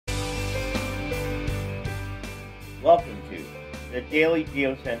Welcome to the Daily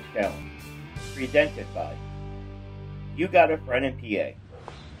Geosense Challenge, presented by Ugotafriendinpa.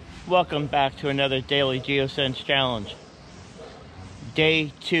 Welcome back to another Daily Geosense Challenge.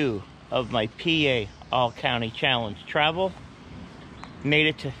 Day 2 of my PA All-County Challenge travel. Made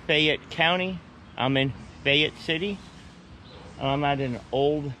it to Fayette County. I'm in Fayette City. I'm at an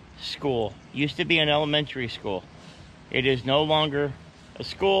old school. Used to be an elementary school. It is no longer a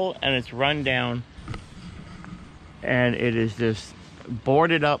school, and it's run down. And it is just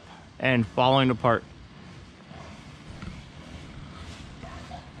boarded up and falling apart.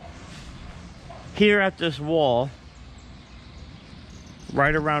 Here at this wall,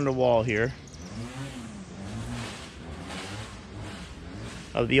 right around the wall here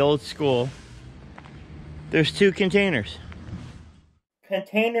of the old school, there's 2 containers.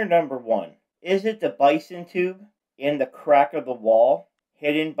 Container number 1. Is it the Bison tube in the crack of the wall,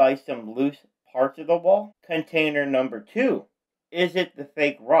 hidden by some loose parts of the wall? Container number 2. Is it the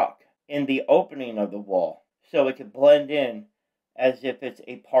fake rock in the opening of the wall, so it could blend in as if it's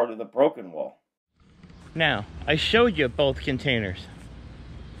a part of the broken wall? Now, I showed you both containers.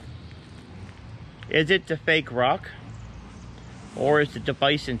 Is it the fake rock, or is it the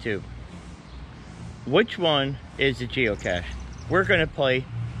Bison tube? Which one is the geocache? We're going to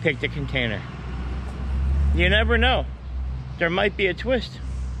pick the container. You never know. There might be a twist.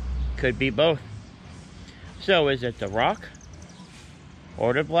 Could be both. So is it the rock,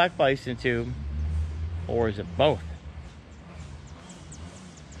 or the black Bison tube, or is it both?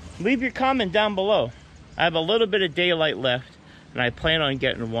 Leave your comment down below. I have a little bit of daylight left, and I plan on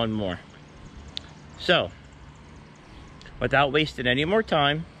getting one more. So, without wasting any more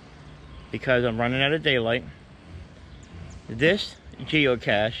time, because I'm running out of daylight, this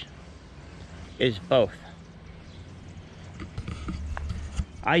geocache is both.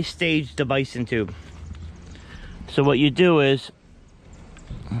 I staged the Bison tube. So what you do is,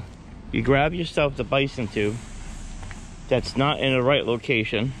 you grab yourself the Bison tube that's not in the right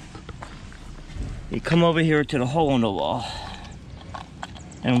location. You come over here to the hole in the wall.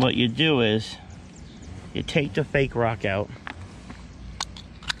 And what you do is, you take the fake rock out.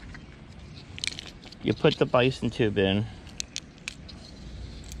 You put the Bison tube in.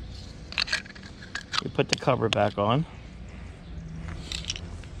 You put the cover back on.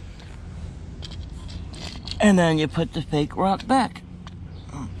 And then you put the fake rock back.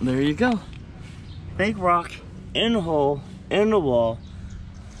 There you go. Fake rock in the hole, in the wall,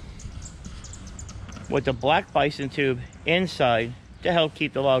 with the black Bison tube inside to help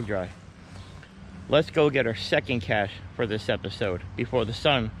keep the log dry. Let's go get our second cache for this episode before the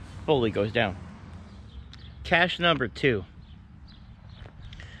sun fully goes down. Cache number 2.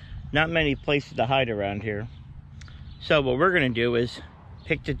 Not many places to hide around here. So what we're going to do is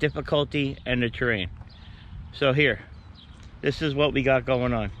pick the difficulty and the terrain. So here, this is what we got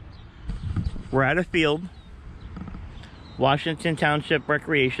going on. We're at a field, Washington Township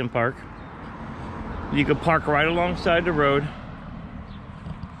Recreation Park. You can park right alongside the road.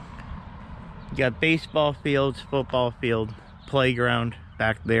 You got baseball fields, football field, playground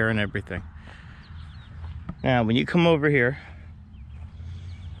back there and everything. Now, when you come over here,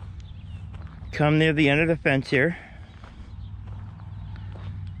 come near the end of the fence here,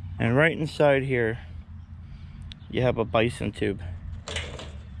 and right inside here, you have a Bison tube.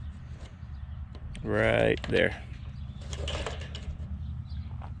 Right there.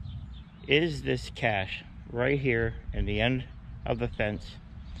 Is this cache right here in the end of the fence,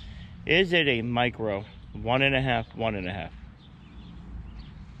 is it a micro 1.5, 1.5?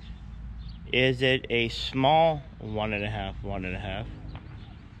 Is it a small 1.5, 1.5?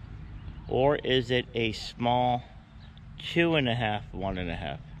 Or is it a small 2.5,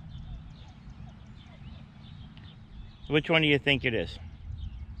 1.5? Which one do you think it is?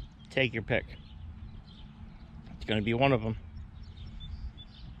 Take your pick. It's going to be one of them.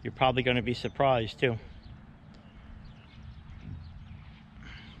 You're probably going to be surprised too.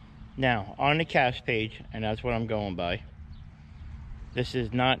 Now, on the cache page, and that's what I'm going by, this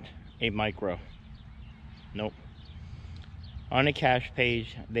is not a micro. Nope. On the cache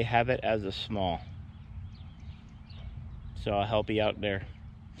page, they have it as a small. So I'll help you out there.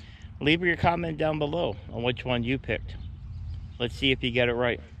 Leave your comment down below on which one you picked. Let's see if you get it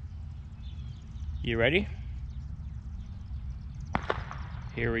right. You ready?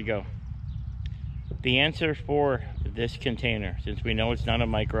 Here we go. The answer for this container, since we know it's not a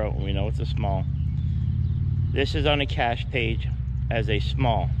micro and we know it's a small, this is on the cache page as a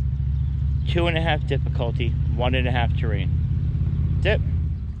small. 2.5 difficulty, 1.5 terrain. That's it.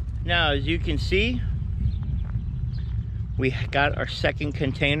 Now, as you can see, we got our second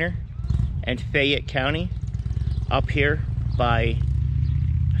container in Fayette County. up here by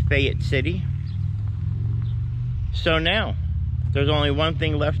Fayette City. So now, there's only one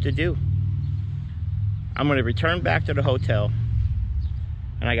thing left to do. I'm going to return back to the hotel,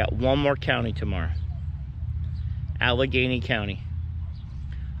 and I got one more county tomorrow. Allegheny County.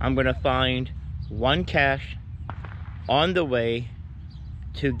 I'm going to find one cache on the way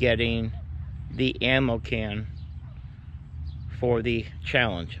to getting the ammo can for the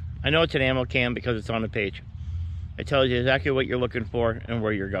challenge. I know it's an ammo can because it's on the page. It tells you exactly what you're looking for and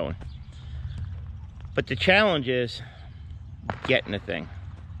where you're going. But the challenge is getting the thing.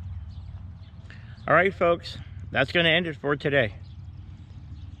 All right, folks, that's going to end it for today.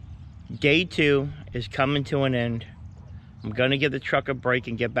 Day 2 is coming to an end. I'm going to give the truck a break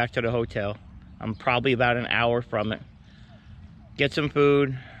and get back to the hotel. I'm probably about an hour from it. Get some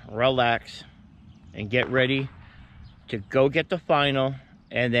food, relax, and get ready to go get the final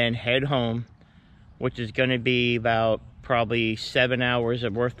and then head home, which is going to be about probably 7 hours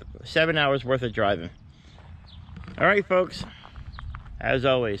worth of driving. All right, folks, as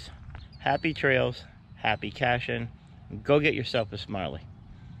always, happy trails, happy caching. Go get yourself a Smiley.